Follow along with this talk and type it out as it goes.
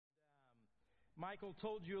Michael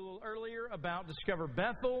told you a little earlier about Discover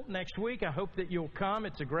Bethel next week. I hope that you'll come.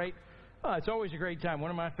 It's always a great time. One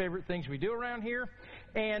of my favorite things we do around here.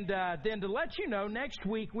 And then to let you know, next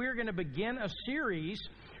week we're going to begin a series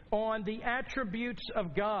on the attributes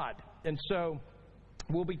of God. And so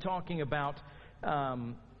we'll be talking about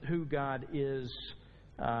who God is.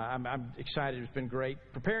 I'm excited. It's been great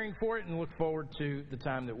preparing for it and look forward to the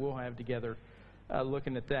time that we'll have together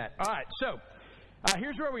looking at that. All right, so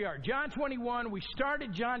here's where we are. John 21. We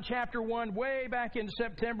started John chapter 1 way back in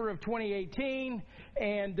September of 2018.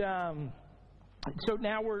 And so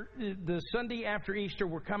now the Sunday after Easter,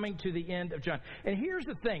 we're coming to the end of John. And here's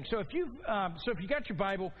the thing. So if you got your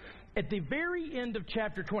Bible, at the very end of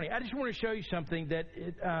chapter 20, I just want to show you something that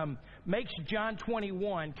makes John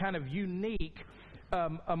 21 kind of unique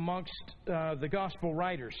amongst the gospel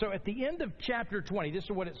writers. So at the end of chapter 20, this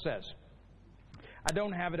is what it says. I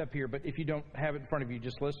don't have it up here, but if you don't have it in front of you,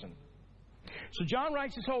 just listen. So John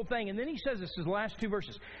writes this whole thing, and then he says this is the last two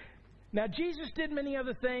verses. Now Jesus did many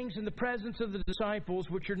other things in the presence of the disciples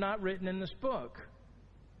which are not written in this book.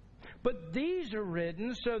 But these are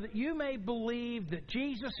written so that you may believe that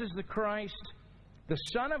Jesus is the Christ, the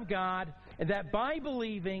Son of God, and that by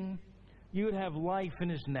believing you would have life in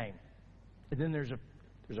His name. And then there's a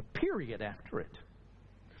period after it.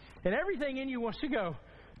 And everything in you wants to go,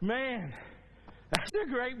 man, that's a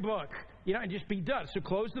great book, and just be done. So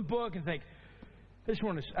close the book and think, I just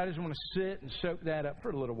want to sit and soak that up for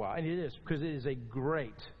a little while. And it is, because it is a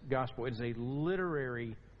great gospel. It is a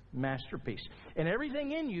literary masterpiece. And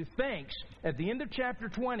everything in you thinks, at the end of chapter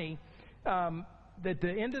 20, that at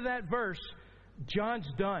the end of that verse,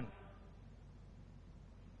 John's done.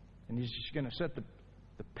 And he's just going to set the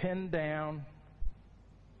pen down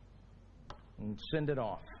and send it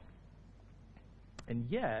off. And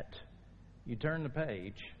yet, you turn the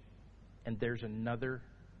page, and there's another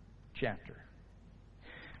chapter.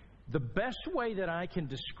 The best way that I can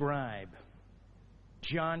describe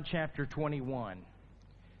John chapter 21,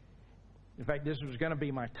 in fact, this was going to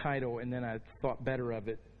be my title, and then I thought better of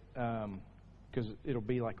it, because it'll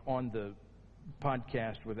be like on the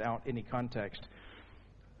podcast without any context.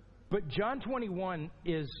 But John 21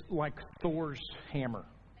 is like Thor's hammer,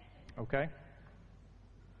 okay?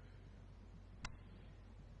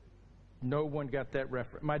 No one got that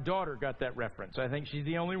reference. My daughter got that reference. I think she's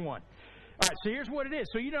the only one. All right, so here's what it is.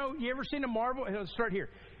 So, you ever seen a Marvel? Let's start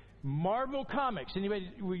here. Marvel Comics.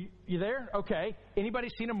 Anybody, you there? Okay. Anybody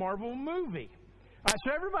seen a Marvel movie? All right,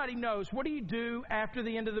 so everybody knows, what do you do after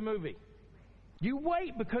the end of the movie? You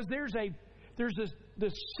wait, because there's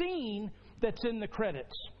this scene that's in the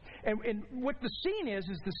credits. And what the scene is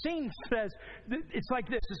the scene says, it's like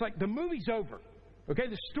this. It's like the movie's over. Okay,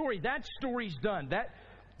 that story's done.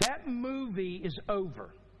 That movie is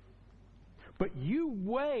over. But you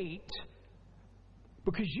wait,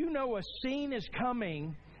 because a scene is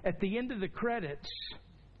coming at the end of the credits.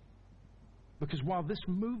 Because while this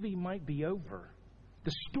movie might be over,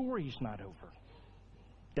 the story's not over.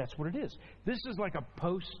 That's what it is. This is like a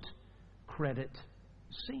post-credit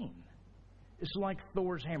scene. It's like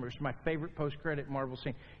Thor's hammer. It's my favorite post-credit Marvel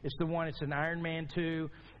scene. It's the one, it's in Iron Man 2,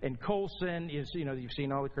 and Coulson is, you've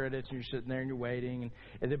seen all the credits, and you're sitting there and you're waiting.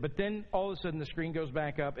 But then all of a sudden the screen goes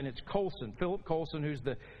back up, and it's Coulson, Philip Coulson, who's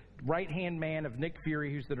the right-hand man of Nick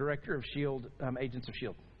Fury, who's the director of S.H.I.E.L.D., Agents of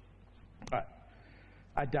S.H.I.E.L.D. All right.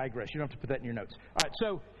 I digress. You don't have to put that in your notes. All right,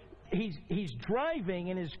 so he's driving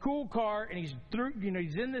in his cool car, and he's through,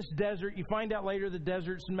 he's in this desert. You find out later the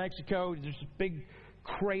desert's in Mexico. There's a big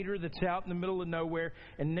crater that's out in the middle of nowhere,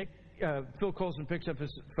 and Phil Coulson picks up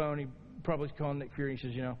his phone. He probably calling Nick Fury. He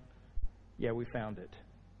says, yeah, we found it.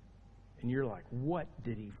 And you're like, what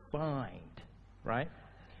did he find? Right?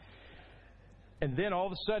 And then all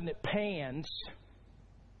of a sudden it pans,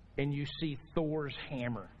 and you see Thor's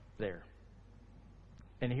hammer there.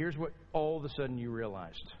 And here's what all of a sudden you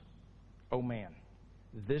realized. Oh man,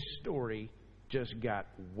 this story just got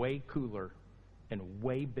way cooler and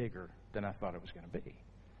way bigger than I thought it was going to be.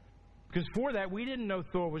 Because before that, we didn't know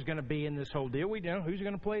Thor was going to be in this whole deal. We didn't know who's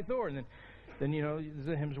going to play Thor. And then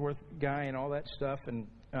the Hemsworth guy and all that stuff. And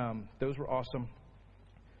those were awesome.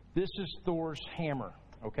 This is Thor's hammer,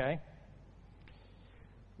 okay?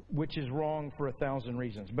 Which is wrong for 1,000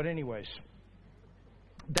 reasons. But anyways,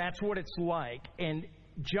 that's what it's like. And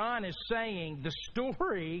John is saying the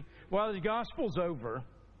story, while the gospel's over,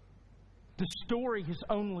 the story has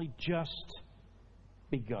only just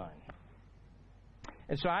begun.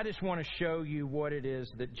 And so I just want to show you what it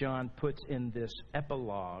is that John puts in this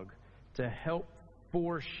epilogue to help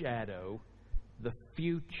foreshadow the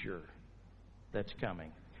future that's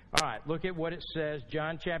coming. All right, look at what it says.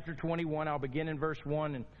 John chapter 21, I'll begin in verse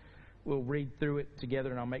 1 and we'll read through it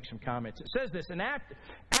together and I'll make some comments. It says this, and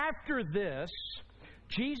after this,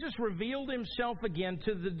 Jesus revealed himself again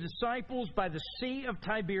to the disciples by the Sea of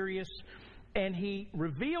Tiberias, and he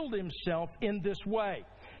revealed himself in this way.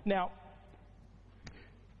 Now,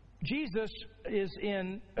 Jesus was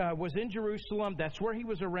in Jerusalem. That's where he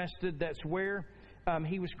was arrested. That's where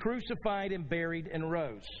he was crucified and buried and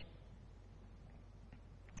rose.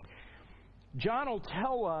 John will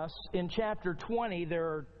tell us in chapter 20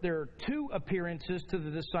 there are two appearances to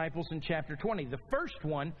the disciples in chapter 20. The first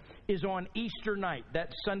one is on Easter night,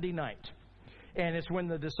 that Sunday night. And it's when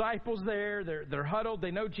the disciples they're huddled.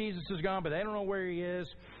 They know Jesus is gone, but they don't know where he is.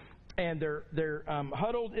 And they're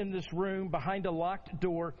huddled in this room behind a locked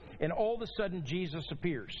door, and all of a sudden Jesus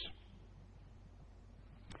appears.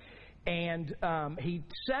 And he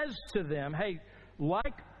says to them, hey,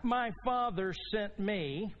 like my Father sent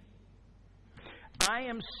me, I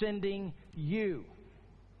am sending you.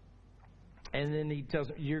 And then he tells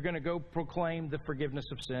them, you're going to go proclaim the forgiveness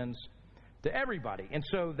of sins to everybody. And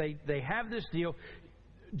so they have this deal.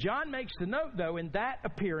 John makes the note, though, in that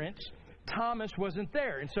appearance, Thomas wasn't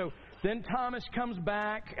there. And so then Thomas comes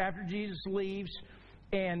back after Jesus leaves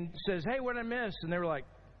and says, hey, what did I miss? And they were like,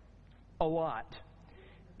 a lot.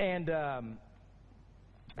 And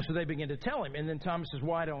so they begin to tell him. And then Thomas says,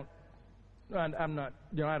 well, I'm not,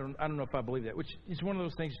 I don't know if I believe that. Which is one of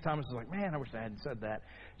those things Thomas is like, man, I wish I hadn't said that.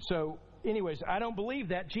 So anyways, I don't believe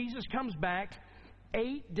that. Jesus comes back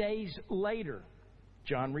 8 days later.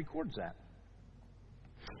 John records that.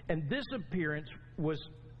 And this appearance was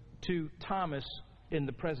to Thomas in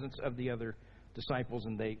the presence of the other disciples,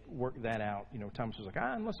 and they worked that out. Thomas was like,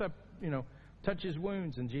 unless I, touch his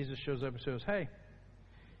wounds. And Jesus shows up and says, hey,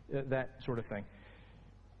 that sort of thing.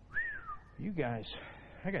 You guys,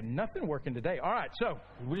 I got nothing working today. All right, so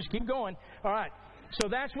we'll just keep going. All right, so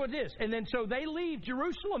that's what it is. And then so they leave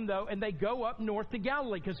Jerusalem, though, and they go up north to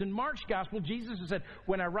Galilee. Because in Mark's gospel, Jesus has said,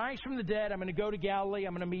 when I rise from the dead, I'm going to go to Galilee.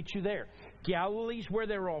 I'm going to meet you there. Galilee's where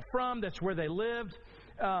they were all from. That's where they lived.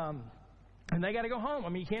 And they got to go home. I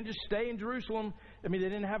mean, you can't just stay in Jerusalem. I mean, they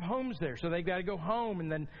didn't have homes there. So they've got to go home.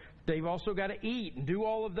 And then they've also got to eat and do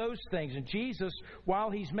all of those things. And Jesus,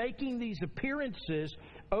 while he's making these appearances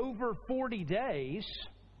over 40 days,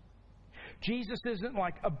 Jesus isn't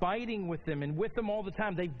like abiding with them and with them all the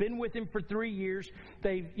time. They've been with him for 3 years.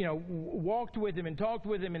 They've, walked with him and talked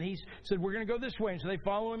with him. And he's said, we're going to go this way. And so they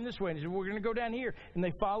follow him this way. And he said, we're going to go down here. And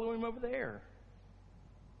they follow him over there.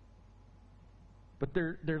 But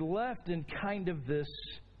they're left in kind of this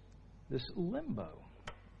limbo.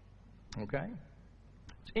 Okay?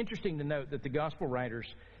 It's interesting to note that the gospel writers,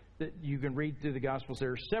 that you can read through the gospels,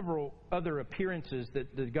 there are several other appearances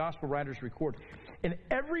that the gospel writers record. In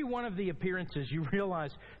every one of the appearances, you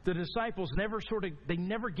realize the disciples never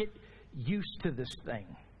get used to this thing.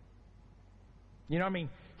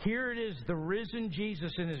 Here it is, the risen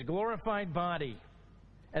Jesus in his glorified body.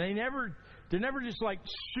 And they're never just like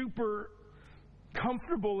super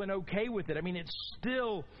comfortable and okay with it. It's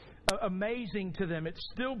still amazing to them. It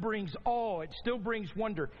still brings awe. It still brings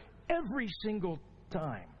wonder. Every single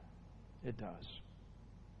time it does.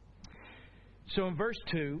 So in verse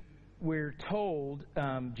 2, we're told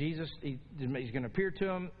Jesus, he's going to appear to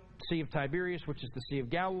them, Sea of Tiberias, which is the Sea of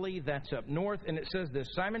Galilee. That's up north. And it says this,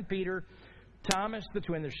 Simon Peter, Thomas the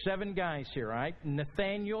twin. There's 7 guys here, right?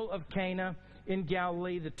 Nathanael of Cana in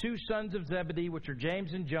Galilee, the 2 sons of Zebedee, which are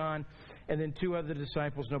James and John, and then 2 other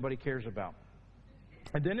disciples nobody cares about.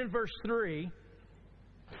 And then in verse 3,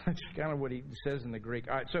 that's kind of what he says in the Greek.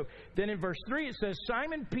 All right, so then in verse 3 it says,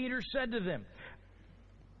 Simon Peter said to them,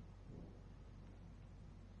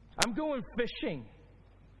 I'm going fishing.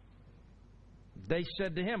 They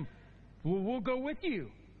said to him, well, we'll go with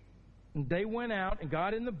you. And they went out and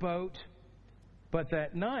got in the boat, but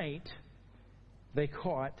that night they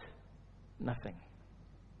caught nothing.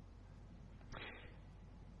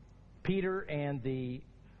 Peter and the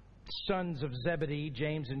sons of Zebedee,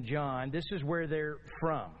 James and John, this is where they're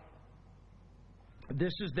from.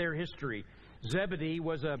 This is their history. Zebedee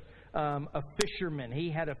was a fisherman. He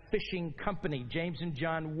had a fishing company. James and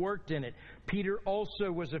John worked in it. Peter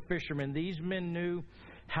also was a fisherman. These men knew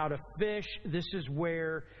how to fish. This is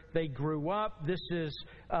where they grew up. This is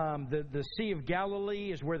the Sea of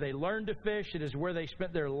Galilee is where they learned to fish. It is where they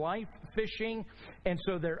spent their life fishing. And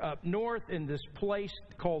so they're up north in this place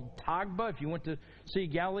called Tagba. If you went to Sea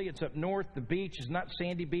of Galilee, it's up north. The beach is not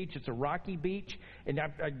sandy beach. It's a rocky beach. And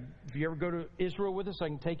if you ever go to Israel with us, I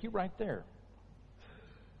can take you right there.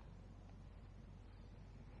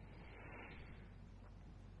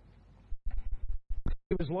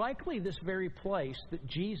 It was likely this very place that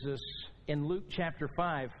Jesus, in Luke chapter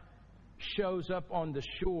 5, shows up on the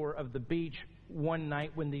shore of the beach one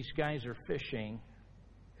night when these guys are fishing.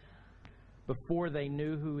 Before they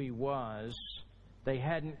knew who he was, they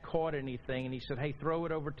hadn't caught anything, and he said, "Hey, throw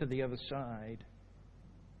it over to the other side."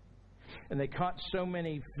 And they caught so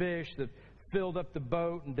many fish that filled up the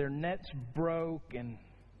boat, and their nets broke. And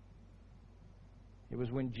it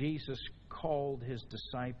was when Jesus called his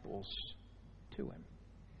disciples to him.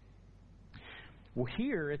 Well,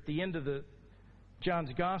 here at the end of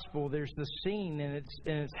John's Gospel, there's the scene, and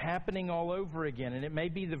it's happening all over again. And it may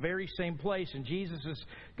be the very same place, and Jesus is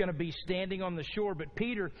going to be standing on the shore. But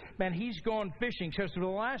Peter, man, he's gone fishing. So for the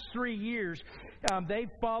last 3 years,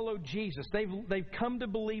 they've followed Jesus. They've come to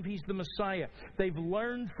believe he's the Messiah. They've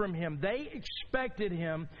learned from him. They expected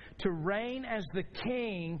him to reign as the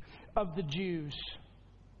king of the Jews.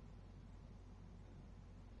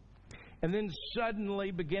 And then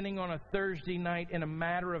suddenly, beginning on a Thursday night, in a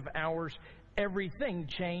matter of hours, everything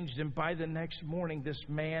changed. And by the next morning, this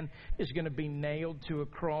man is going to be nailed to a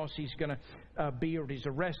cross. He's going to he's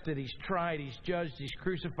arrested, he's tried, he's judged, he's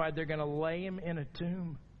crucified. They're going to lay him in a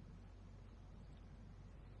tomb.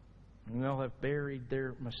 And they'll have buried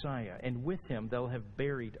their Messiah. And with him, they'll have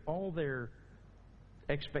buried all their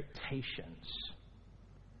expectations,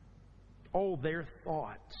 all their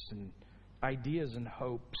thoughts and ideas and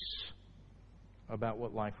hopes about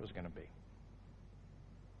what life was going to be.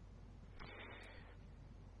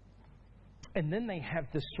 And then they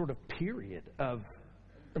have this sort of period of,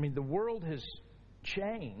 the world has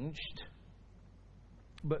changed,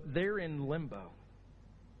 but they're in limbo.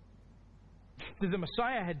 The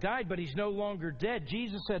Messiah had died, but he's no longer dead.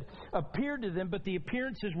 Jesus had appeared to them, but the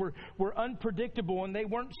appearances were unpredictable, and they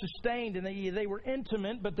weren't sustained, and they were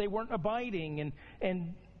intimate, but they weren't abiding,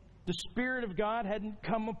 and the Spirit of God hadn't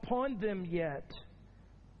come upon them yet.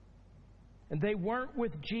 And they weren't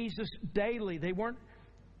with Jesus daily. They weren't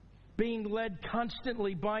being led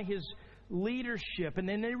constantly by his leadership. And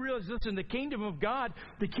then they realized, listen, the kingdom of God,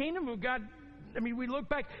 we look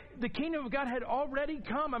back, the kingdom of God had already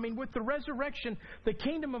come. With the resurrection, the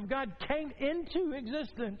kingdom of God came into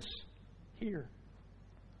existence here.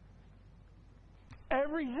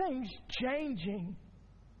 Everything's changing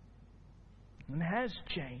and has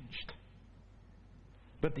changed.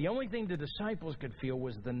 But the only thing the disciples could feel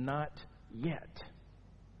was the not yet.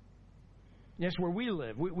 That's where we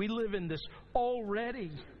live. We live in this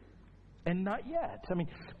already and not yet.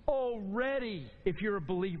 Already, if you're a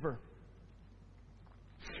believer,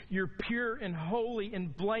 you're pure and holy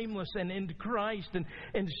and blameless and in Christ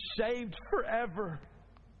and saved forever.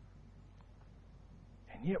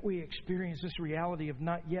 And yet we experience this reality of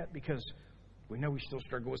not yet because we know we still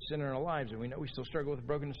struggle with sin in our lives, and we know we still struggle with the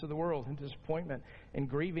brokenness of the world and disappointment and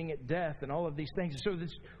grieving at death and all of these things. So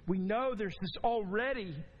we know there's this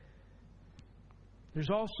already. There's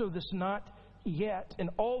also this not yet.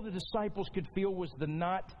 And all the disciples could feel was the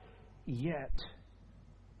not yet.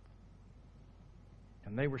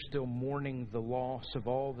 And they were still mourning the loss of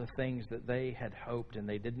all the things that they had hoped, and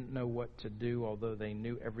they didn't know what to do, although they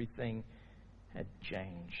knew everything had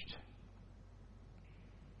changed.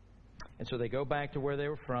 And so they go back to where they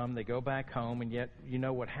were from. They go back home, and yet you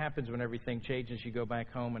know what happens when everything changes. You go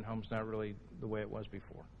back home, and home's not really the way it was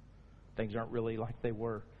before. Things aren't really like they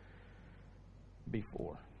were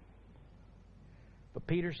before. But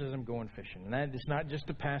Peter says, I'm going fishing. And that is not just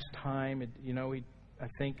a pastime. I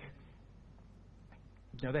think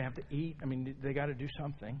they have to eat. They got to do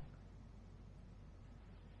something.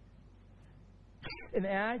 And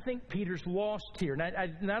I think Peter's lost here.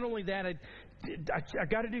 And not only that, I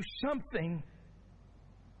got to do something.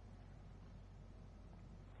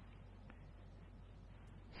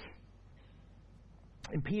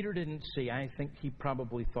 And Peter didn't see. I think he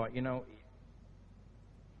probably thought,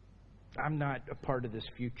 I'm not a part of this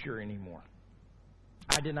future anymore.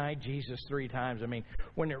 I denied Jesus 3 times.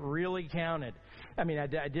 When it really counted, I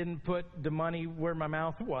didn't put the money where my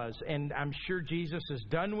mouth was. And I'm sure Jesus is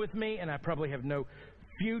done with me, and I probably have no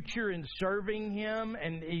future in serving him.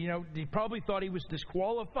 And, he probably thought he was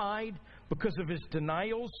disqualified because of his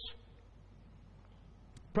denials.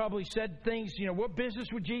 Probably said things, what business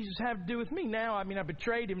would Jesus have to do with me now? I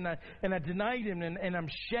betrayed him and I denied him and I'm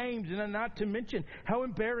shamed, and not to mention how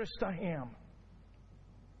embarrassed I am.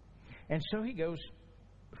 And so he goes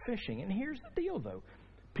fishing. And here's the deal, though.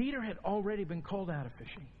 Peter had already been called out of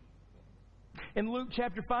fishing. In Luke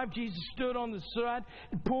chapter 5, Jesus stood on the side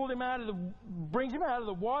and brings him out of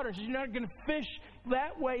the water. Says, you're not going to fish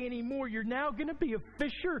that way anymore. You're now going to be a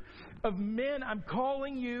fisher of men. I'm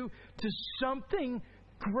calling you to something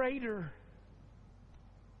greater.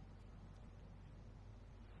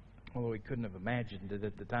 Although he couldn't have imagined it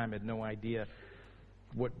at the time, had no idea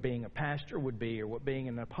what being a pastor would be, or what being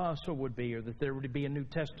an apostle would be, or that there would be a New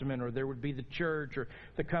Testament, or there would be the church, or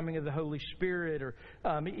the coming of the Holy Spirit, or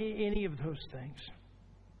any of those things.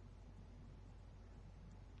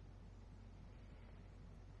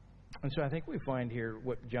 And so I think we find here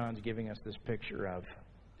what John's giving us this picture of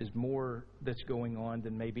is more that's going on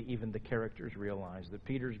than maybe even the characters realize. That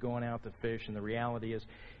Peter's going out to fish, and the reality is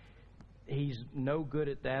he's no good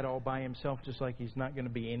at that all by himself, just like he's not going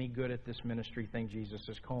to be any good at this ministry thing Jesus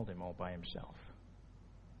has called him all by himself.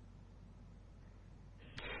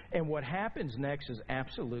 And what happens next is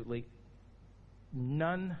absolutely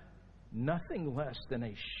nothing less than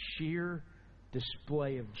a sheer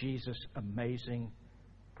display of Jesus' amazing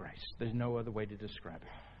grace. There's no other way to describe it.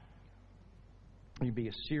 It'd be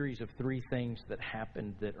a series of 3 things that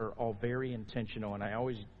happen that are all very intentional, and I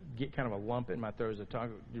always get kind of a lump in my throat as I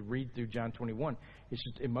read through John 21. It's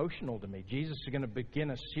just emotional to me. Jesus is going to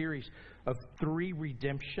begin a series of 3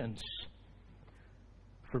 redemptions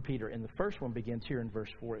for Peter, and the first one begins here in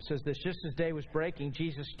verse 4. It says this: just as day was breaking,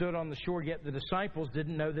 Jesus stood on the shore, yet the disciples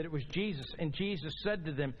didn't know that it was Jesus. And Jesus said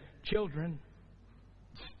to them, "Children,"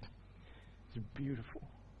 it's beautiful.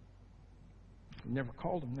 I've never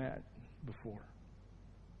called him that before.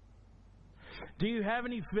 "Do you have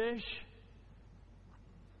any fish?"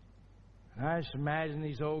 And I just imagine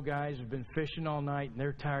these old guys have been fishing all night and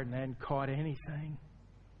they're tired and they hadn't caught anything.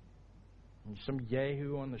 And some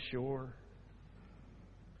yahoo on the shore.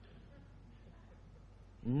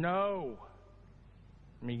 "No."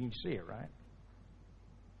 I mean, you can see it, right?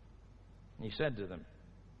 And he said to them,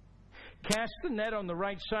 "Cast the net on the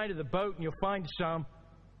right side of the boat and you'll find some."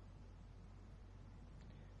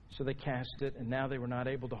 So they cast it, and now they were not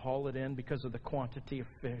able to haul it in because of the quantity of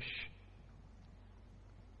fish.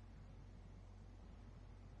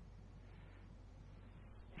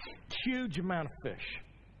 Huge amount of fish.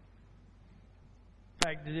 In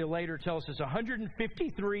fact, the later tells us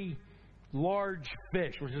 153 large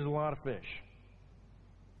fish, which is a lot of fish.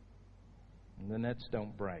 And the nets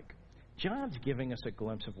don't break. John's giving us a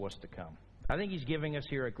glimpse of what's to come. I think he's giving us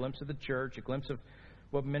here a glimpse of the church, a glimpse of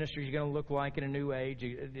what ministry is going to look like in a new age,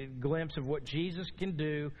 a glimpse of what Jesus can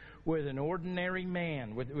do with an ordinary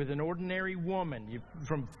man, with an ordinary woman,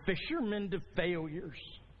 from fishermen to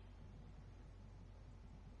failures,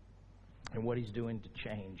 and what he's doing to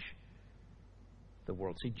change the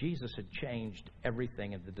world. See, Jesus had changed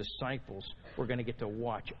everything, and the disciples were going to get to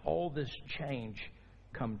watch all this change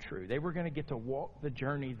come true. They were going to get to walk the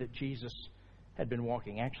journey that Jesus had been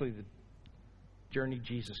walking. Actually, the journey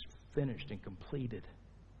Jesus finished and completed.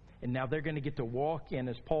 And now they're going to get to walk in,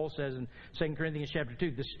 as Paul says in 2 Corinthians chapter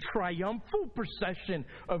 2, this triumphal procession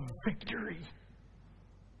of victory.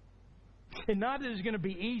 And not that it's going to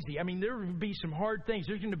be easy. I mean, there will be some hard things.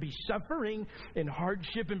 There's going to be suffering and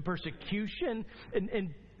hardship and persecution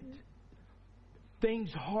and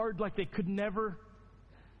things hard like they could never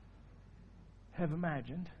have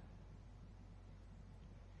imagined.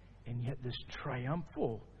 And yet this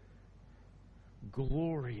triumphal,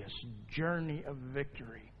 glorious journey of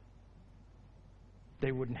victory,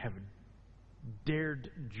 they wouldn't have dared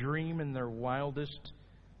dream in their wildest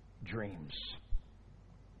dreams.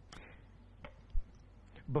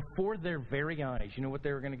 Before their very eyes, you know what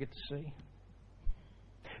they were going to get to see?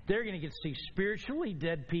 They're going to get to see spiritually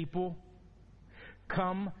dead people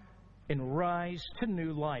come and rise to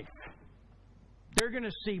new life. They're going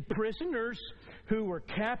to see prisoners who were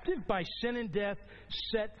captive by sin and death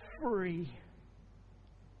set free.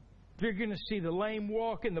 They're going to see the lame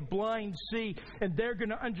walk and the blind see, and they're going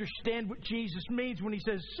to understand what Jesus means when he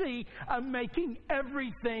says, "See, I'm making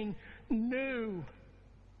everything new."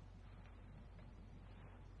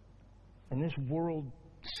 And this world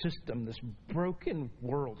system, this broken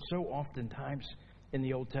world, so oftentimes in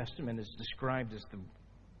the Old Testament is described as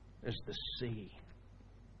the sea.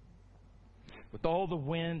 With all the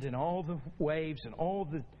wind and all the waves and all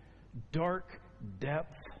the dark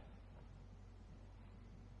depth.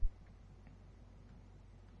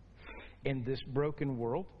 In this broken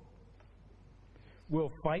world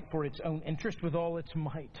will fight for its own interest with all its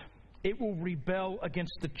might. It will rebel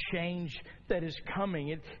against the change that is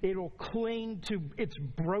coming. It'll cling to its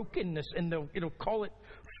brokenness, and it'll call it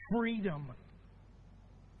freedom.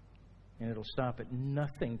 And it'll stop at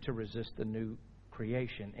nothing to resist the new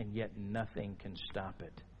creation, and yet nothing can stop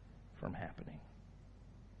it from happening.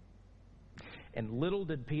 And little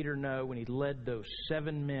did Peter know when he led those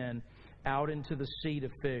 7 men out into the sea to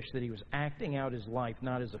fish that he was acting out his life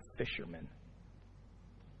not as a fisherman,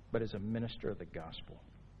 but as a minister of the gospel.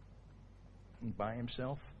 And by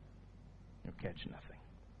himself, he'll catch nothing.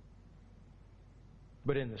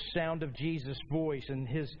 But in the sound of Jesus' voice and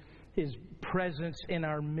his His presence in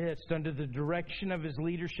our midst, under the direction of His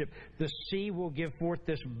leadership, the sea will give forth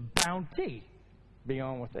this bounty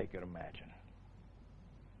beyond what they could imagine.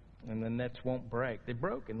 And the nets won't break. They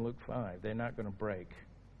broke in Luke 5. They're not going to break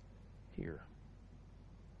here.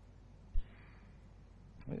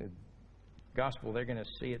 The gospel, they're going to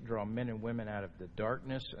see it draw men and women out of the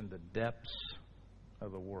darkness and the depths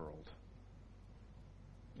of the world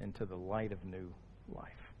into the light of new life.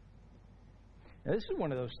 Now, this is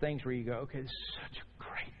one of those things where you go, okay, this is such a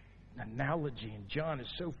great analogy, and John is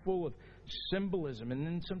so full of symbolism. And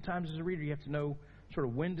then sometimes as a reader, you have to know sort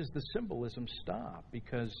of when does the symbolism stop?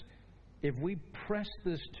 Because if we press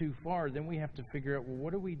this too far, then we have to figure out, well,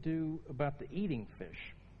 what do we do about the eating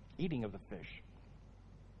of the fish?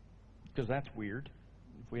 Because that's weird,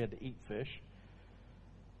 if we had to eat fish,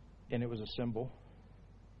 and it was a symbol.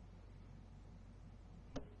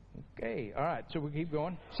 Okay, all right, so we keep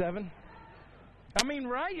going. 7. I mean,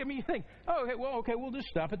 right? I mean, you think, oh, okay, we'll just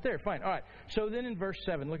stop it there. Fine. All right. So then in verse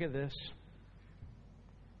 7, look at this.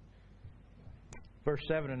 Verse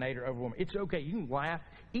 7 and 8 are overwhelming. It's okay. You can laugh.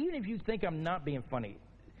 Even if you think I'm not being funny,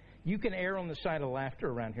 you can err on the side of laughter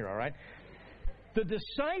around here, all right? The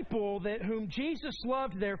disciple whom Jesus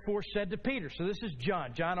loved, therefore, said to Peter. So this is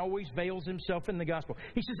John. John always veils himself in the gospel.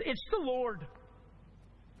 He says, it's the Lord.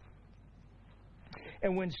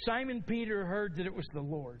 And when Simon Peter heard that it was the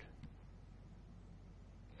Lord,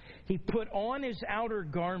 he put on his outer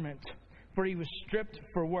garment, for he was stripped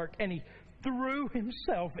for work, and he threw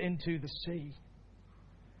himself into the sea.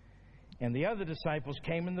 And the other disciples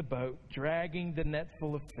came in the boat, dragging the net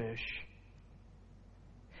full of fish.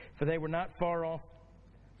 For they were not far off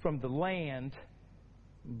from the land,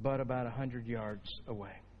 but about 100 yards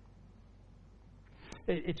away.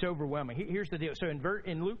 It's overwhelming. Here's the deal. So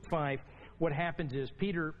in Luke 5, what happens is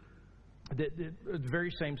Peter, the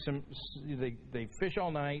very same, they fish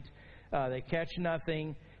all night, they catch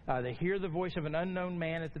nothing, they hear the voice of an unknown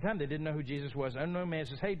man. At the time, they didn't know who Jesus was. An unknown man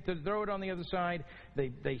says, hey, throw it on the other side.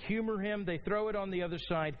 They humor him, they throw it on the other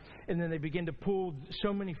side, and then they begin to pull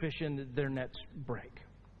so many fish in that their nets break.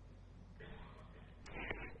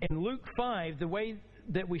 In Luke 5, the way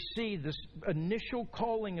that we see this initial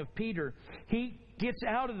calling of Peter, he gets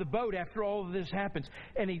out of the boat after all of this happens,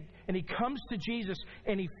 and he comes to Jesus,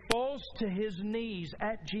 and he falls to his knees,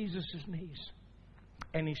 at Jesus' knees,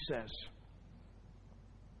 and he says,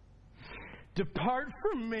 depart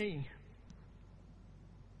from me.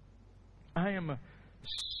 I am a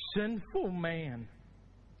sinful man,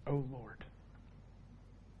 O Lord.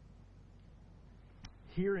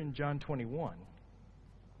 Here in John 21,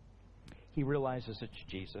 he realizes it's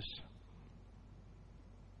Jesus.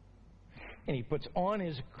 And he puts on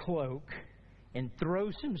his cloak and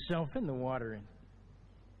throws himself in the water and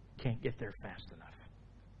can't get there fast enough.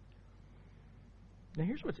 Now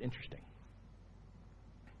here's what's interesting.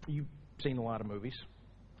 You've seen a lot of movies.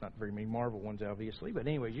 Not very many Marvel ones, obviously. But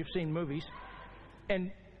anyways, you've seen movies.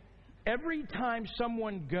 And every time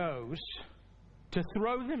someone goes to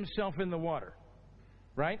throw themselves in the water,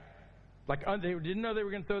 right? Like they didn't know they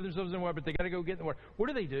were going to throw themselves in the water, but they got to go get in the water. What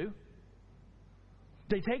do?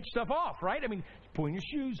 They take stuff off, right? I mean, pulling your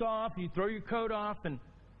shoes off, you throw your coat off, and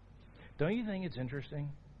don't you think it's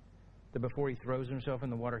interesting that before he throws himself in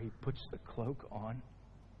the water, he puts the cloak on?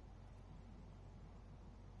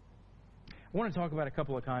 I want to talk about a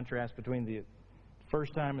couple of contrasts between the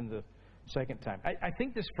first time and the second time. I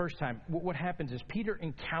think this first time, what happens is Peter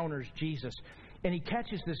encounters Jesus, and he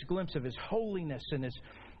catches this glimpse of his holiness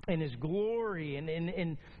and his glory,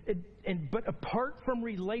 but apart from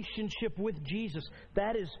relationship with Jesus,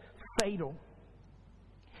 that is fatal.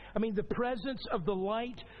 I mean, the presence of the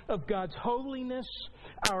light of God's holiness,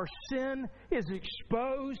 our sin is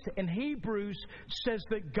exposed, and Hebrews says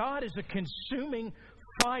that God is a consuming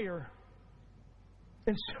fire.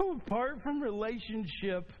 And so apart from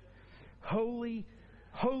relationship,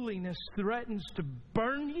 holiness threatens to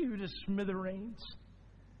burn you to smithereens.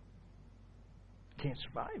 Can't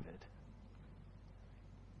survive it.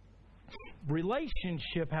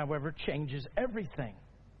 Relationship, however, changes everything.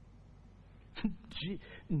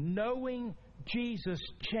 Knowing Jesus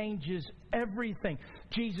changes everything.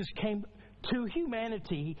 Jesus came to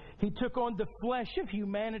humanity. He took on the flesh of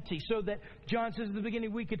humanity so that, John says at the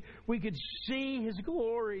beginning, we could see His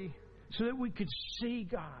glory, so that we could see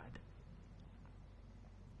God.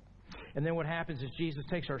 And then what happens is Jesus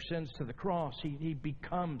takes our sins to the cross. He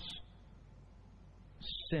becomes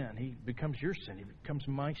sin. He becomes your sin. He becomes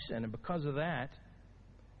my sin. And because of that,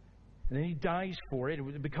 and then He dies for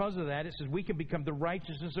it. Because of that, it says we can become the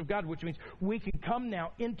righteousness of God, which means we can come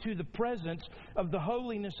now into the presence of the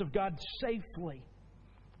holiness of God safely.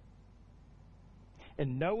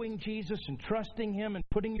 and knowing Jesus and trusting Him and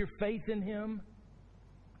putting your faith in Him,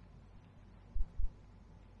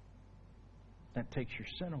 that takes your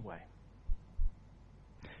sin away.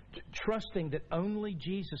 Trusting that only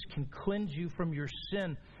Jesus can cleanse you from your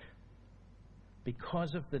sin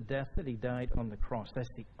because of the death that He died on the cross. That's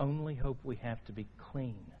the only hope we have to be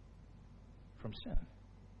clean from sin.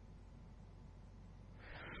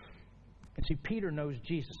 And see, Peter knows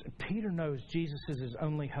Jesus. And Peter knows Jesus is his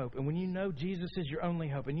only hope. And when you know Jesus is your only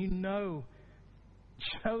hope, and you know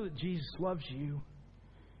that Jesus loves you,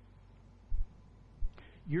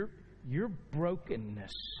 your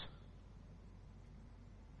brokenness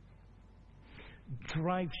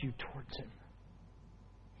drives you towards Him.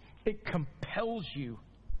 It compels you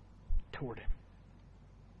toward Him.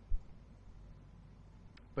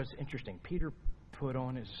 But it's interesting. Peter put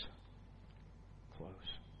on his clothes.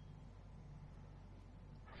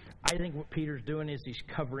 I think what Peter's doing is he's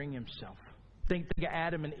covering himself. Think of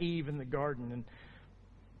Adam and Eve in the garden, and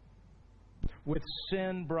with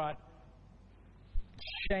sin brought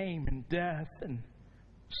shame and death, and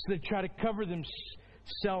so they try to cover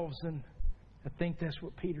themselves, and I think that's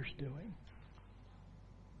what Peter's doing.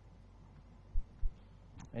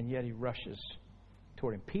 And yet he rushes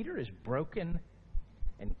toward Him. Peter is broken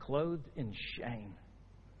and clothed in shame,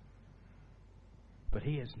 but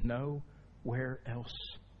he has nowhere else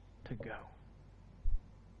to go.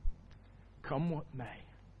 Come what may,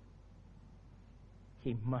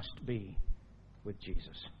 he must be with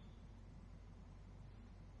Jesus.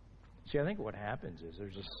 See, I think what happens is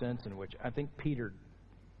there's a sense in which I think Peter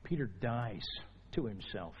dies to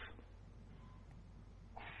himself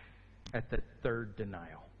at the third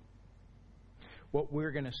denial. What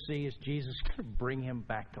we're going to see is Jesus going to bring him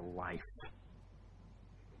back to life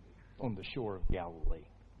on the shore of Galilee.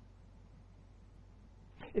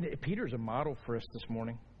 Peter's a model for us this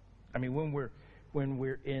morning. I mean, when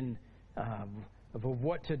we're in of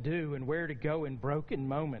what to do and where to go in broken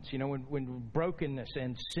moments, when brokenness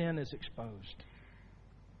and sin is exposed,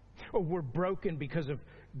 or we're broken because of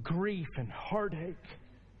grief and heartache,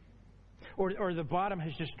 or the bottom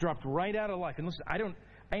has just dropped right out of life. And listen,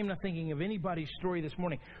 I am not thinking of anybody's story this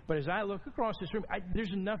morning, but as I look across this room,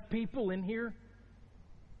 there's enough people in here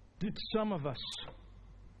that some of us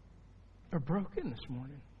are broken this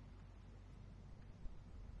morning.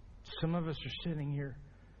 Some of us are sitting here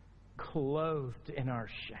clothed in our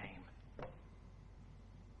shame.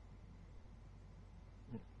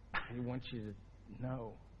 I want you to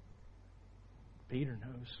know, Peter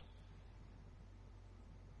knows.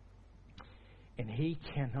 And he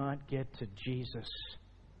cannot get to Jesus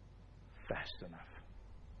fast enough.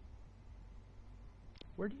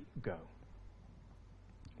 Where do you go?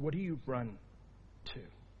 What do you run to?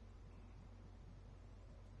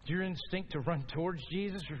 Is your instinct to run towards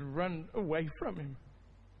Jesus or to run away from Him?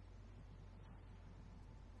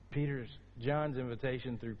 John's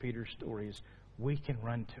invitation through Peter's story is we can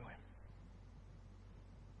run to Him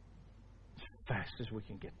as fast as we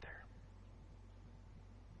can get there.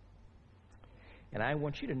 And I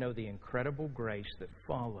want you to know the incredible grace that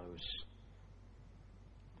follows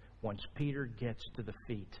once Peter gets to the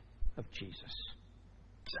feet of Jesus.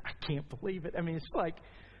 I can't believe it. I mean, it's like,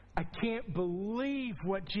 I can't believe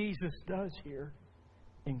what Jesus does here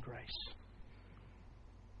in grace.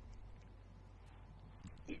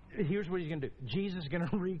 Here's what He's going to do. Jesus is going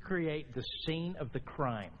to recreate the scene of the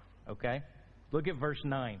crime. Okay? Look at verse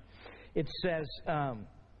 9. It says,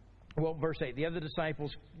 verse 8. The other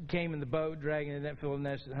disciples came in the boat, dragging the net full of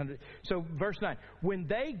nets. So, verse 9. When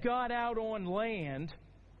they got out on land,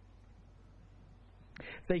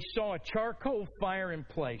 they saw a charcoal fire in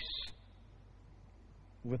place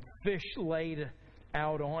with fish laid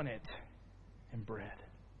out on it and bread.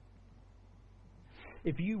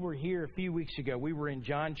 If you were here a few weeks ago, we were in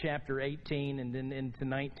John chapter 18 and then into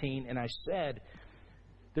 19, and I said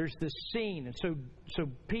there's this scene. And so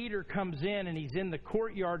Peter comes in, and he's in the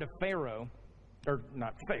courtyard of Pharaoh. Or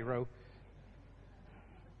not Pharaoh.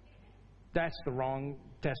 That's the wrong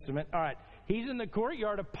testament. All right. He's in the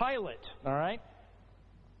courtyard of Pilate. All right.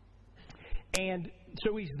 And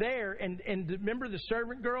so he's there, and remember the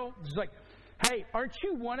servant girl? She's like, hey, aren't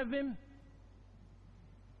you one of him?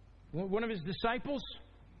 One of his disciples?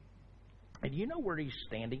 And you know where he's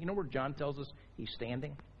standing? You know where John tells us he's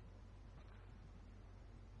standing?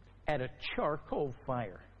 At a charcoal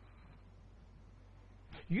fire.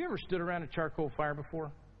 You ever stood around a charcoal fire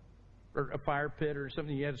before? Or a fire pit or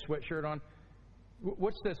something, you had a sweatshirt on?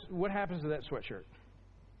 What's this? What happens to that sweatshirt?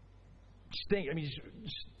 Stink. I mean,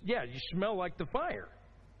 you smell like the fire.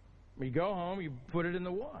 When you go home, you put it in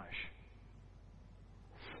the wash.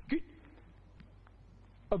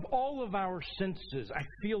 Of all of our senses, I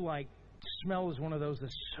feel like smell is one of those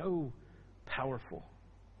that's so powerful.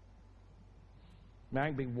 I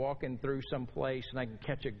can be walking through some place and I can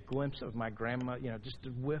catch a glimpse of my grandma, just a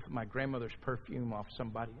whiff of my grandmother's perfume off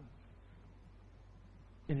somebody.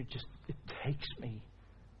 And it takes me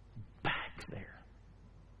back there.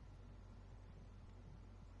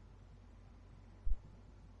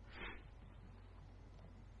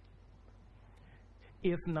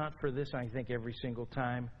 If not for this, I think every single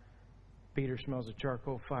time Peter smells a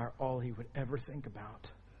charcoal fire, all he would ever think about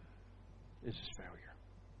is his failure.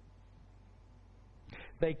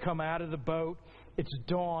 They come out of the boat. It's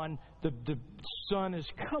dawn. The sun is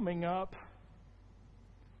coming up.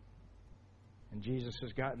 And Jesus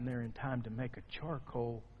has gotten there in time to make a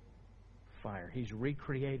charcoal fire. He's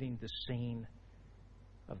recreating the scene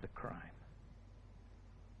of the crime.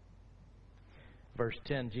 Verse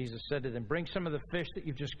 10, Jesus said to them, "Bring some of the fish that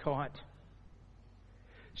you've just caught."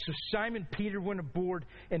 So Simon Peter went aboard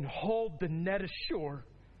and hauled the net ashore,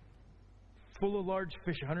 full of large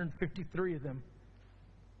fish, 153 of them.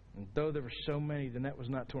 And though there were so many, the net was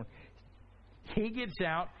not torn. He gets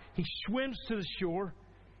out, he swims to the shore,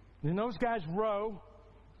 and those guys row.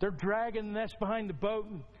 They're dragging the nets behind the boat.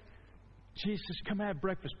 And Jesus says, "Come have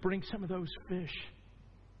breakfast. Bring some of those fish."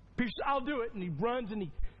 Peter says, "I'll do it." And he runs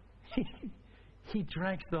and he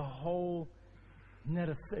drank the whole net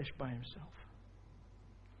of fish by himself.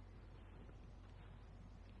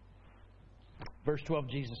 Verse 12,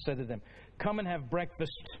 Jesus said to them, "Come and have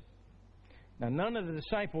breakfast." Now none of the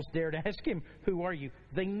disciples dared ask him, "Who are you?"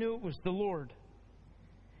 They knew it was the Lord.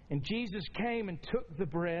 And Jesus came and took the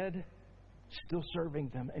bread, still serving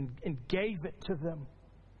them, and gave it to them.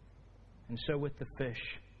 And so with the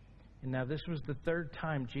fish. And now this was the third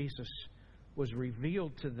time Jesus was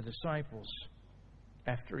revealed to the disciples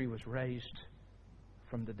after he was raised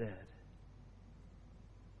from the dead.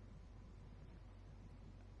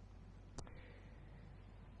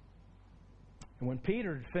 And when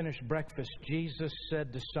Peter had finished breakfast, Jesus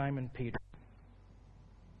said to Simon Peter,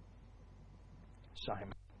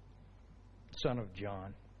 "Simon, son of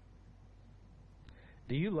John,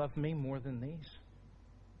 do you love me more than these?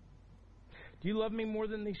 Do you love me more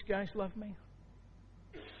than these guys love me?"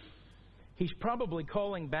 He's probably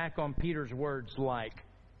calling back on Peter's words like,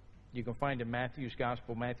 you can find in Matthew's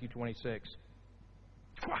Gospel, Matthew 26.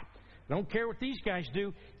 "I don't care what these guys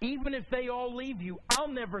do. Even if they all leave you, I'll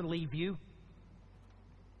never leave you."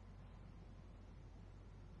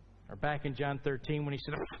 Or back in John 13 when he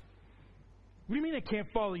said, "What do you mean I can't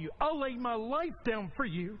follow you? I'll lay my life down for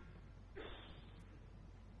you."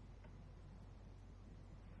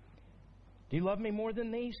 "Do you love me more than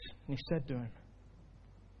these?" And he said to him,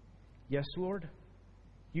 "Yes, Lord,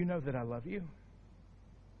 you know that I love you."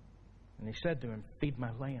 And he said to him, "Feed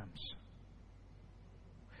my lambs."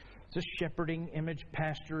 It's a shepherding image,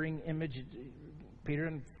 pasturing image. Peter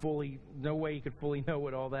no way he could fully know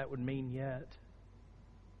what all that would mean yet.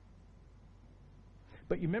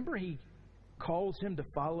 But you remember he calls him to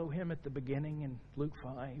follow him at the beginning in Luke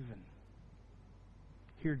 5. And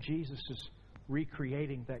here Jesus is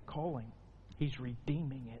recreating that calling. He's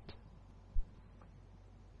redeeming it.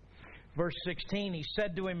 Verse 16, he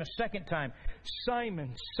said to him a second time,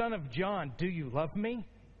 "Simon, son of John, do you love me?"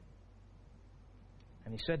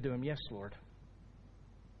 And he said to him, "Yes, Lord.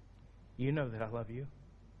 You know that I love you."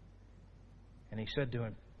 And he said to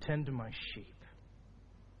him, "Tend to my sheep."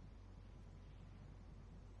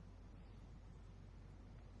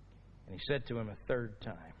 And he said to him a third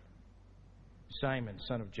time, "Simon,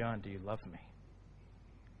 son of John, do you love me?"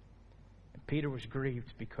 And Peter was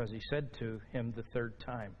grieved because he said to him the third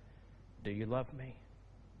time, "Do you love me?"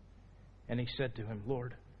 And he said to him,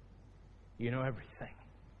 "Lord, you know everything.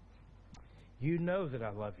 You know that I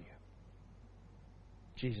love you."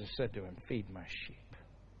 Jesus said to him, "Feed my sheep."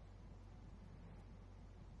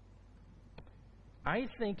 I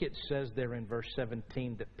think it says there in verse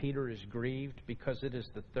 17 that Peter is grieved because it is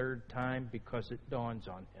the third time, because it dawns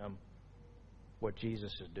on him what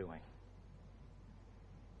Jesus is doing.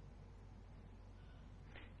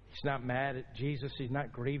 He's not mad at Jesus. He's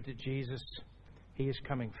not grieved at Jesus. He is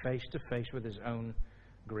coming face to face with his own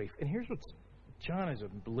grief. And here's what's... John is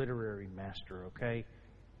a literary master, okay?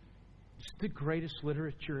 It's the greatest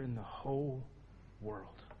literature in the whole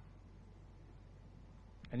world.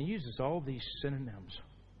 And he uses all these synonyms.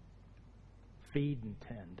 Feed and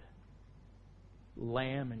tend.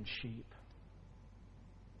 Lamb and sheep.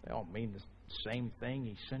 They all mean the same thing,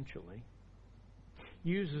 essentially.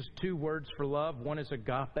 Uses two words for love. One is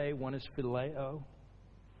agape, one is phileo.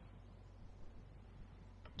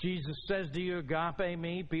 Jesus says, "Do you agape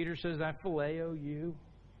me?" Peter says, "I phileo you."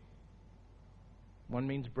 One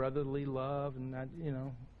means brotherly love, and that,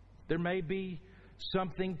 there may be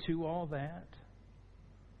something to all that.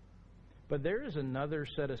 But there is another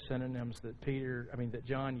set of synonyms that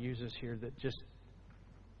John uses here that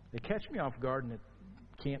they catch me off guard, and I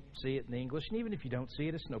can't see it in the English. And even if you don't see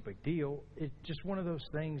it, it's no big deal. It's just one of those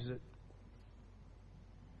things that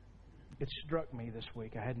it struck me this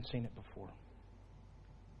week. I hadn't seen it before.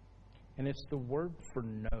 And it's the word for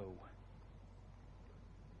no.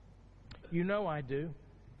 You know I do.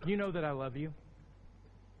 You know that I love you.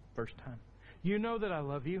 First time. You know that I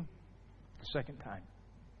love you. The second time.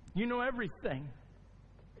 You know everything.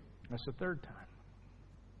 That's the third time.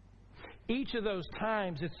 Each of those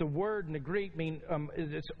times, it's the word in the Greek,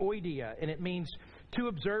 it's oidia, and it means to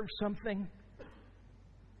observe something,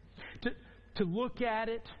 to look at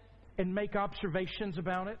it and make observations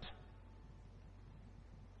about it.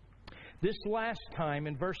 This last time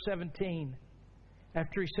in verse 17,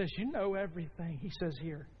 after he says, you know everything, he says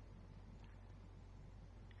here,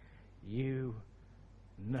 you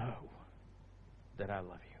know that I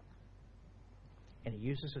love you. And he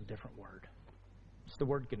uses a different word. It's the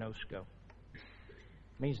word gnosko.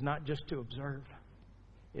 It means not just to observe.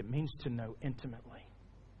 It means to know intimately.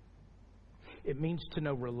 It means to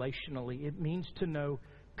know relationally. It means to know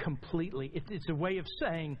completely. It's a way of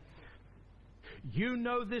saying, you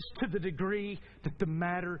know this to the degree that the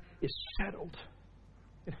matter is settled.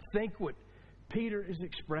 And think what Peter is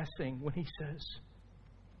expressing when he says,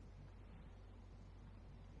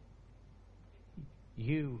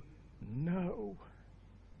 you know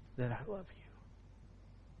that I love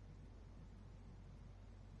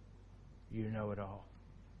you. You know it all.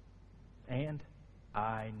 And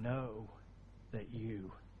I know that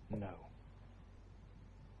you know.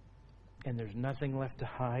 And there's nothing left to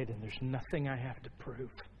hide, and there's nothing I have to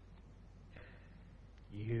prove.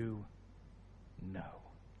 You know.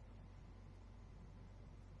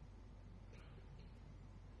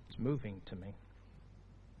 It's moving to me.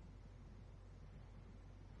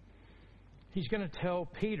 He's going to tell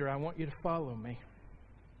Peter, I want you to follow me,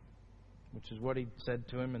 which is what he said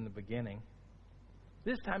to him in the beginning.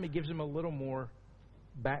 This time he gives him a little more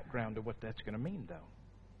background to what that's going to mean, though.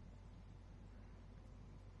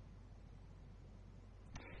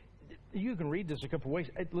 You can read this a couple ways.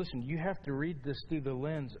 Listen, you have to read this through the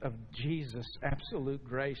lens of Jesus' absolute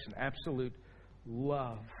grace and absolute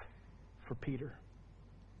love for Peter.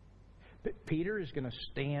 Peter is going to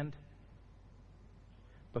stand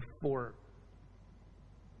before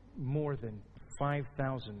more than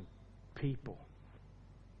 5,000 people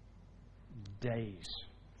days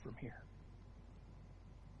from here.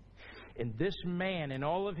 And this man, in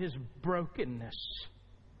all of his brokenness,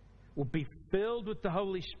 will be filled with the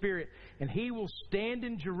Holy Spirit, and he will stand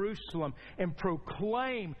in Jerusalem and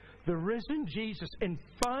proclaim the risen Jesus, and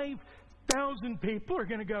 5,000 people are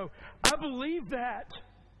going to go, I believe that.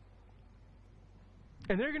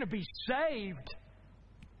 And they're going to be saved.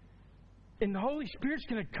 And the Holy Spirit's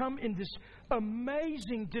going to come in this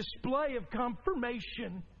amazing display of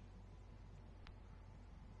confirmation.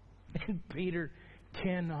 And Peter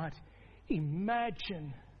cannot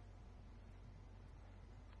imagine.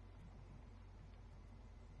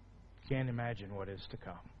 Can't imagine what is to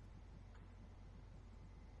come.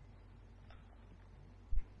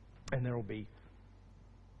 And there will be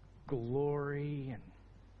glory and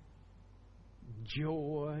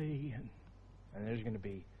joy, and there's going to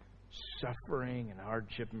be suffering and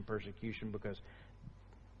hardship and persecution because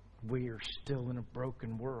we are still in a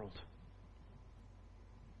broken world.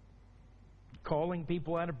 Calling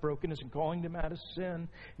people out of brokenness and calling them out of sin.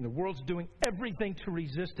 And the world's doing everything to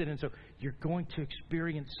resist it. And so you're going to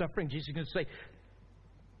experience suffering. Jesus is going to say,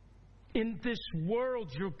 in this world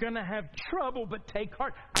you're going to have trouble, but take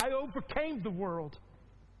heart. I overcame the world.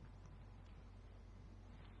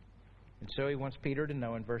 And so he wants Peter to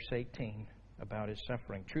know in verse 18 about his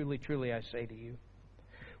suffering. Truly, truly, I say to you,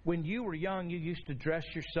 when you were young, you used to dress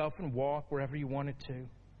yourself and walk wherever you wanted to.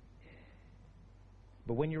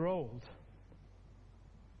 But when you're old,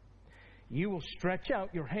 you will stretch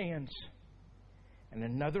out your hands, and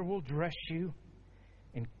another will dress you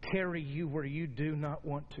and carry you where you do not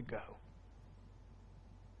want to go.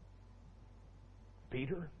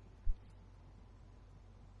 Peter,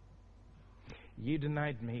 you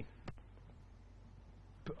denied me.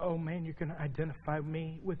 But, oh man, you're going to identify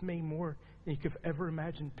with me more than you could have ever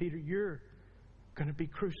imagined. Peter, you're going to be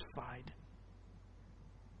crucified.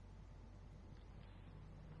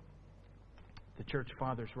 The church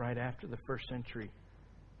fathers right after the first century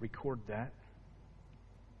record that.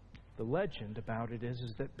 The legend about it is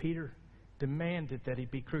that Peter demanded that he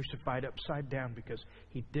be crucified upside down because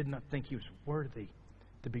he did not think he was worthy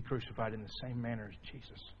to be crucified in the same manner as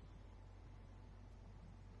Jesus.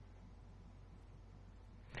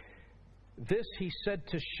 This he said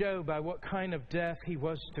to show by what kind of death he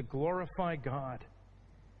was to glorify God.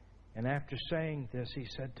 And after saying this, he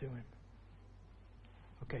said to him,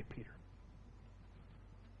 "Okay, Peter,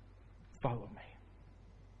 follow me."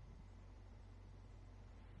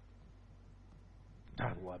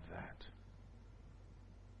 I love that.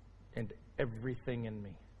 And everything in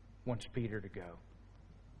me wants Peter to go.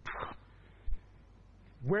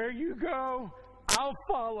 Where you go, I'll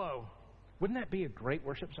follow. Wouldn't that be a great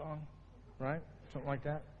worship song? Right? Something like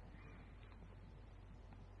that.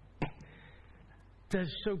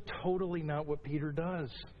 That's so totally not what Peter does.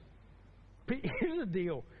 Here's the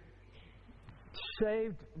deal.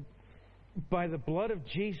 Saved by the blood of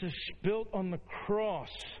Jesus spilt on the cross,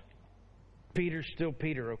 Peter's still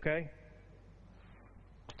Peter, okay?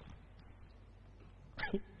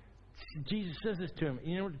 Jesus says this to him.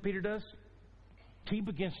 You know what Peter does? He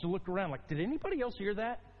begins to look around like, did anybody else hear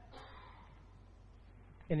that?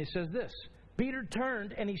 And it says this. Peter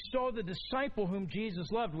turned and he saw the disciple whom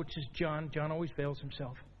Jesus loved, which is John. John always veils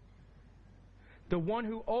himself. The one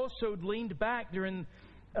who also leaned back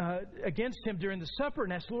against him during the supper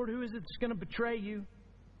and asked, "Lord, who is it that's going to betray you?"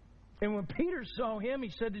 And when Peter saw him, he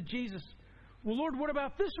said to Jesus, "Well, Lord, what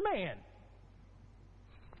about this man?"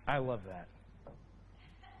 I love that.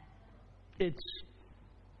 It's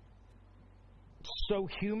so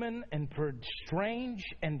human and strange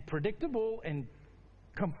and predictable and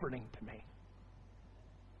comforting to me.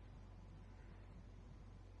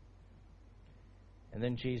 And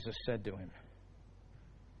then Jesus said to him,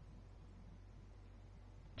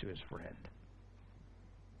 to his friend,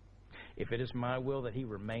 "If it is my will that he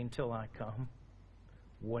remain till I come,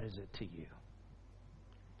 what is it to you?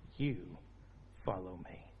 You follow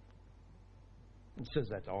me." It says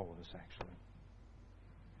that to all of us, actually.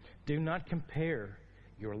 Do not compare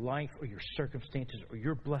your life or your circumstances or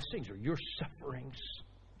your blessings or your sufferings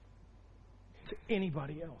to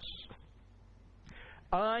anybody else.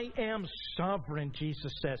 I am sovereign,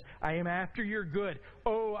 Jesus says. I am after your good.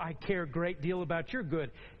 Oh, I care a great deal about your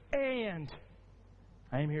good. And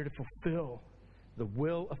I am here to fulfill the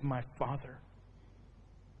will of my Father.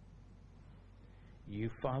 You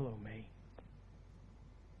follow me.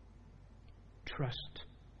 Trust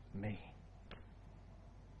me.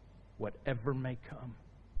 Whatever may come.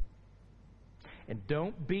 And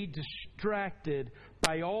don't be distracted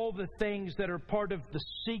by all the things that are part of the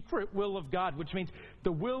secret will of God, which means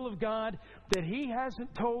the will of God that He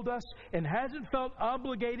hasn't told us and hasn't felt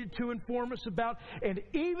obligated to inform us about. And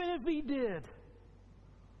even if He did,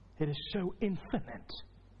 it is so infinite,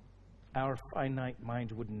 our finite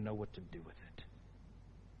minds wouldn't know what to do with it.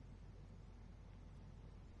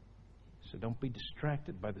 So don't be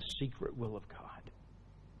distracted by the secret will of God.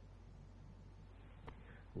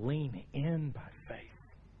 Lean in by faith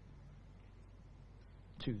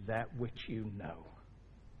to that which you know.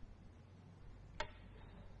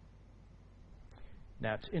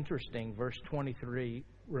 Now it's interesting, verse 23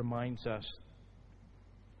 reminds us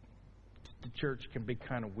that the church can be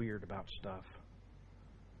kind of weird about stuff.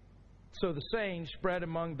 So the saying spread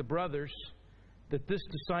among the brothers that this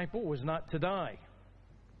disciple was not to die.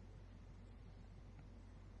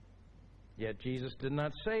 Yet Jesus did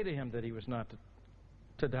not say to him that he was not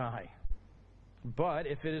to die. But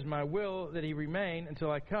if it is my will that he remain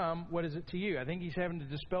until I come, what is it to you? I think he's having to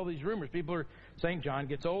dispel these rumors. People are saying John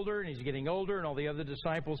gets older and he's getting older and all the other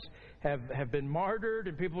disciples have been martyred.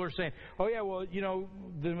 And people are saying, oh yeah, well,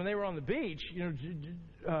 when they were on the beach,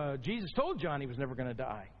 Jesus told John he was never going to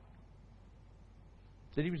die.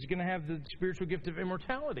 That he was going to have the spiritual gift of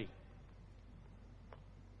immortality.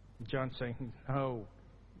 John's saying, no,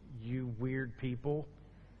 you weird people.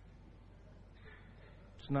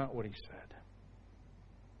 It's not what he said.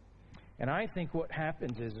 And I think what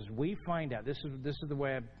happens is we find out, this is the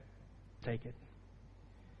way I take it,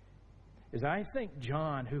 is I think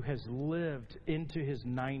John, who has lived into his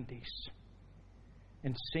 90s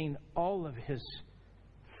and seen all of his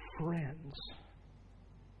friends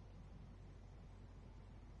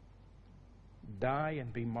die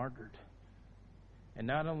and be martyred, and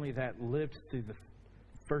not only that, lived through the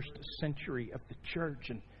first century of the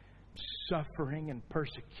church and suffering and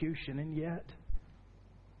persecution, and yet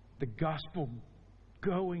the gospel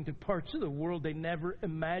going to parts of the world they never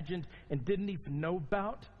imagined and didn't even know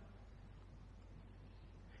about.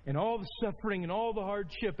 And all the suffering and all the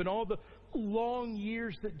hardship and all the long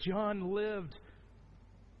years that John lived,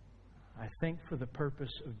 I think for the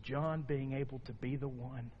purpose of John being able to be the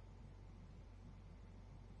one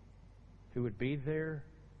who would be there,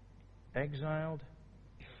 exiled,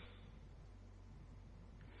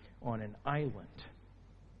 on an island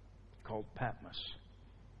called Patmos,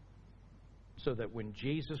 so that when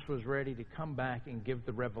Jesus was ready to come back and give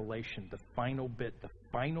the revelation, the final bit, the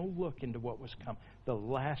final look into what was come, the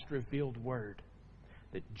last revealed word,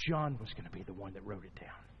 that John was going to be the one that wrote it down.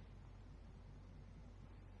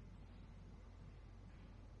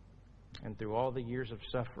 And through all the years of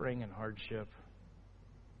suffering and hardship,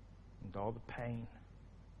 and all the pain,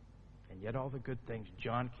 and yet all the good things,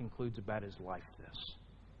 John concludes about his life this: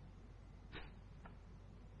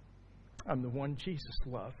 I'm the one Jesus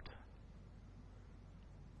loved.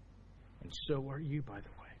 And so are you, by the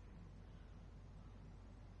way.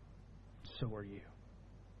 So are you.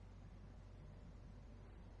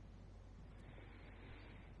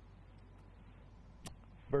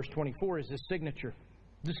 Verse 24 is his signature.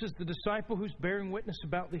 This is the disciple who's bearing witness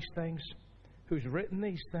about these things, who's written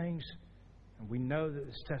these things, and we know that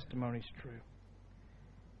this testimony is true.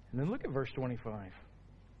 And then look at verse 25.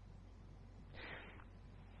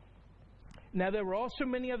 Now there were also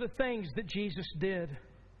many other things that Jesus did.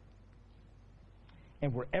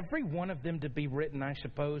 And were every one of them to be written, I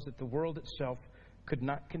suppose that the world itself could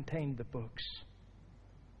not contain the books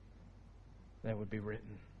that would be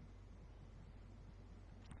written.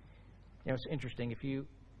 You know, it's interesting. If you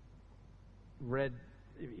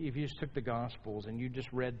just took the Gospels and you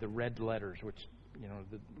just read the red letters, which, you know,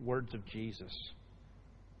 the words of Jesus,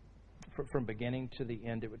 from beginning to the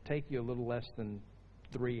end, it would take you a little less than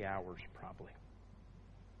 3 hours, probably.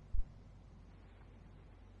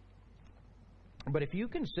 But if you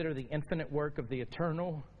consider the infinite work of the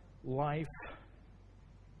eternal life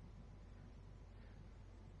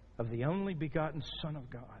of the only begotten Son of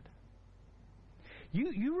God,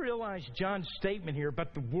 you realize John's statement here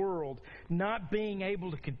about the world not being able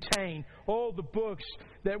to contain all the books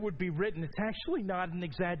that would be written. It's actually not an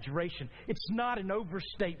exaggeration. It's not an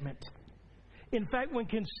overstatement. In fact, when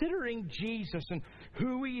considering Jesus and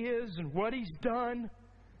who He is and what He's done,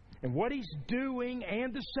 and what He's doing,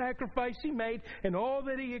 and the sacrifice He made, and all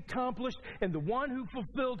that He accomplished, and the one who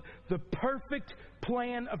fulfilled the perfect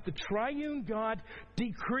plan of the triune God,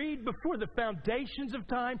 decreed before the foundations of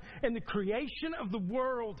time and the creation of the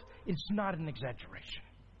world, it's not an exaggeration.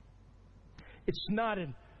 It's not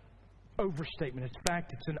an overstatement. In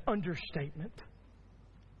fact, it's an understatement.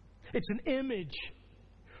 It's an image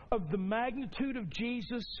of the magnitude of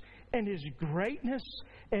Jesus and His greatness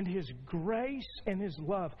and His grace and His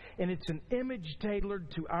love. And it's an image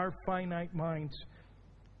tailored to our finite minds.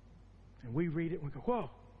 And we read it and we go, whoa,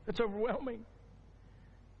 that's overwhelming.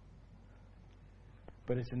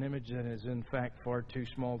 But it's an image that is in fact far too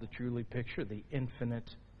small to truly picture the infinite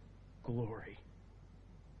glory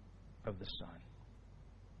of the Son.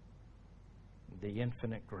 The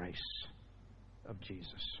infinite grace of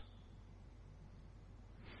Jesus.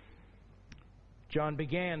 John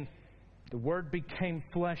began, the Word became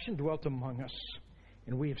flesh and dwelt among us,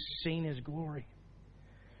 and we have seen His glory.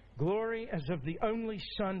 Glory as of the only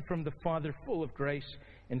Son from the Father, full of grace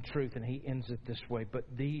and truth. And he ends it this way: but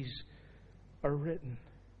these are written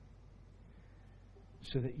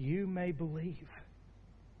so that you may believe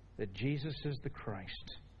that Jesus is the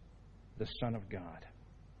Christ, the Son of God,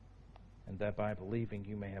 and that by believing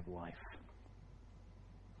you may have life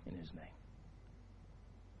in His name.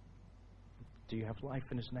 Do you have life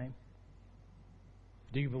in His name?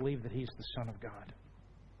 Do you believe that He's the Son of God?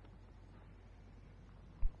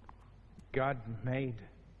 God made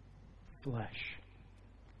flesh,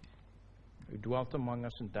 who dwelt among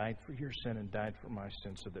us and died for your sin and died for my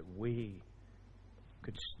sin, so that we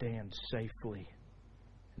could stand safely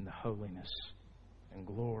in the holiness and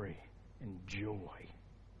glory and joy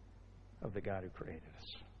of the God who created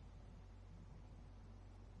us.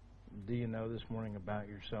 Do you know this morning about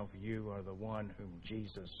yourself? You are the one whom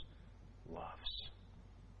Jesus loves.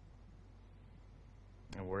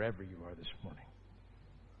 And wherever you are this morning,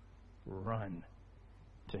 run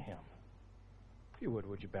to Him. If you would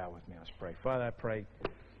you bow with me? Let's pray. Father, I pray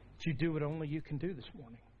that you do what only you can do this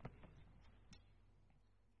morning.